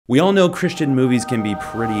We all know Christian movies can be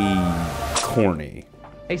pretty corny.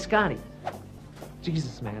 Hey, Scotty.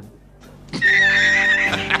 Jesus, man.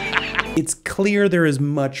 It's clear there is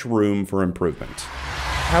much room for improvement.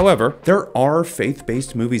 However, there are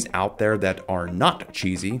faith-based movies out there that are not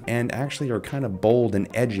cheesy and actually are kind of bold and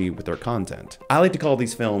edgy with their content. I like to call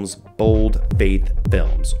these films bold faith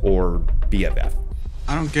films, or BFF.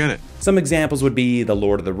 I don't get it. Some examples would be The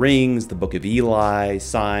Lord of the Rings, The Book of Eli,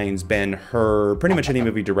 Signs, Ben-Hur, pretty much any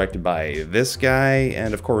movie directed by this guy,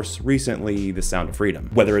 and of course, recently, The Sound of Freedom.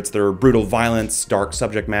 Whether it's their brutal violence, dark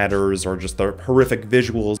subject matters, or just their horrific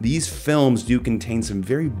visuals, these films do contain some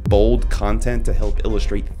very bold content to help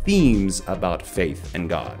illustrate themes about faith and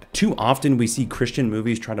God. Too often, we see Christian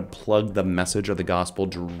movies try to plug the message of the gospel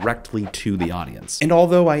directly to the audience. And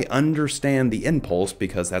although I understand the impulse,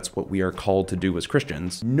 because that's what we are called to do as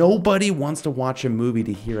Christians, nobody wants to watch a movie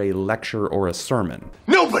to hear a lecture or a sermon.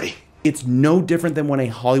 Nobody! It's no different than when a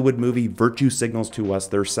Hollywood movie virtue signals to us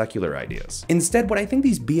their secular ideas. Instead, what I think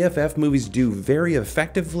these BFF movies do very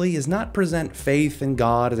effectively is not present faith in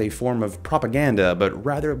God as a form of propaganda, but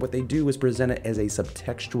rather what they do is present it as a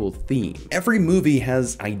subtextual theme. Every movie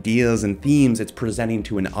has ideas and themes it's presenting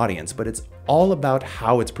to an audience, but it's all about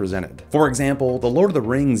how it's presented. For example, The Lord of the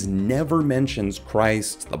Rings never mentions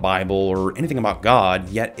Christ, the Bible, or anything about God,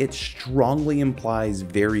 yet it strongly implies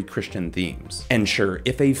very Christian themes. And sure,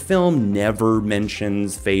 if a film never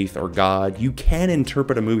mentions faith or God, you can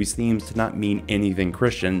interpret a movie's themes to not mean anything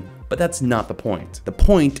Christian, but that's not the point. The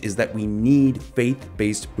point is that we need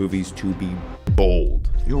faith-based movies to be bold.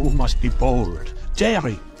 You must be bold,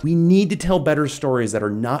 daring. We need to tell better stories that are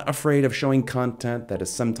not afraid of showing content that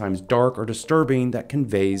is sometimes dark or disturbing that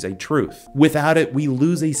conveys a truth. Without it, we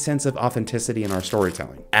lose a sense of authenticity in our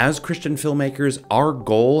storytelling. As Christian filmmakers, our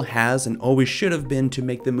goal has and always should have been to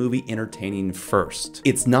make the movie entertaining first.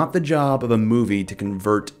 It's not the job of a movie to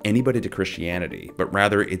convert anybody to Christianity, but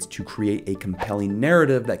rather it's to create a compelling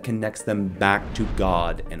narrative that connects them back to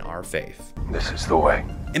God and our faith. This is the way.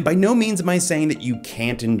 And by no means am I saying that you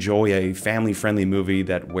can't enjoy a family-friendly movie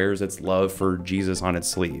that wears its love for Jesus on its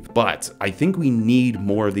sleeve, but I think we need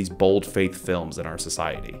more of these bold faith films in our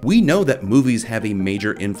society. We know that movies have a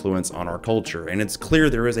major influence on our culture, and it's clear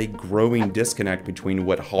there is a growing disconnect between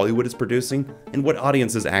what Hollywood is producing and what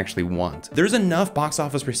audiences actually want. There's enough box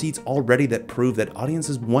office receipts already that prove that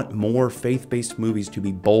audiences want more faith-based movies to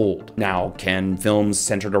be bold. Now, can films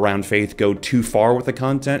centered around faith go too far with the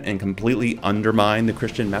content and completely undermine the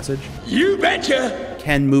Christian message? You betcha!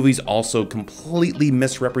 Can movies also completely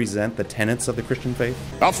misrepresent the tenets of the Christian faith?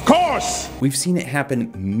 Of course! We've seen it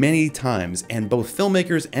happen many times, and both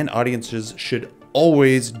filmmakers and audiences should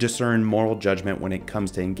always discern moral judgment when it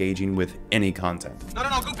comes to engaging with any content. No,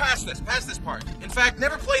 go past this part. In fact,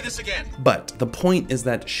 never play this again. But the point is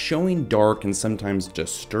that showing dark and sometimes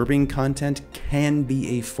disturbing content can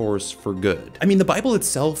be a force for good. I mean, the Bible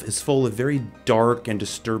itself is full of very dark and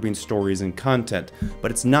disturbing stories and content,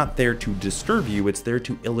 but it's not there to disturb you, it's there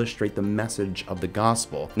to illustrate the message of the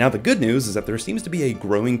gospel. Now, the good news is that there seems to be a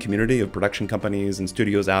growing community of production companies and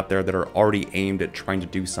studios out there that are already aimed at trying to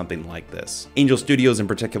do something like this. Angel Studios in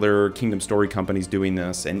particular, Kingdom Story companies doing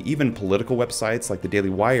this, and even political websites like the Daily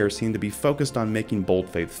Wire seem to be focused on making bold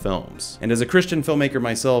faith films. And as a Christian filmmaker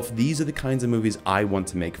myself, these are the kinds of movies I want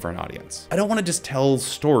to make for an audience. I don't want to just tell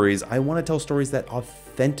stories, I want to tell stories that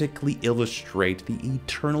authentically illustrate the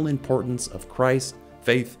eternal importance of Christ,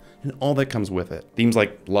 faith, and all that comes with it. Themes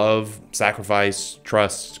like love, sacrifice,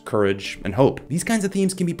 trust, courage, and hope. These kinds of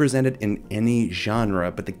themes can be presented in any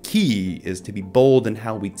genre, but the key is to be bold in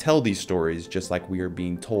how we tell these stories, just like we are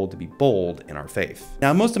being told to be bold in our faith.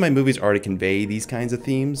 Now, most of my movies already convey these kinds of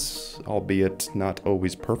themes, albeit not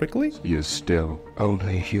always perfectly. You're still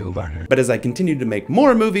only human. But as I continue to make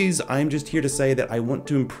more movies, I'm just here to say that I want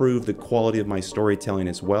to improve the quality of my storytelling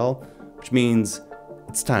as well, which means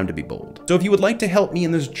it's time to be bold. So if you would like to help me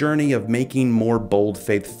in this journey of making more bold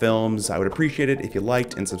faith films, I would appreciate it if you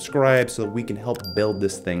liked and subscribed so that we can help build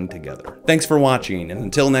this thing together. Thanks for watching, and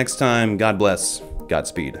until next time, God bless,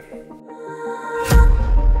 Godspeed.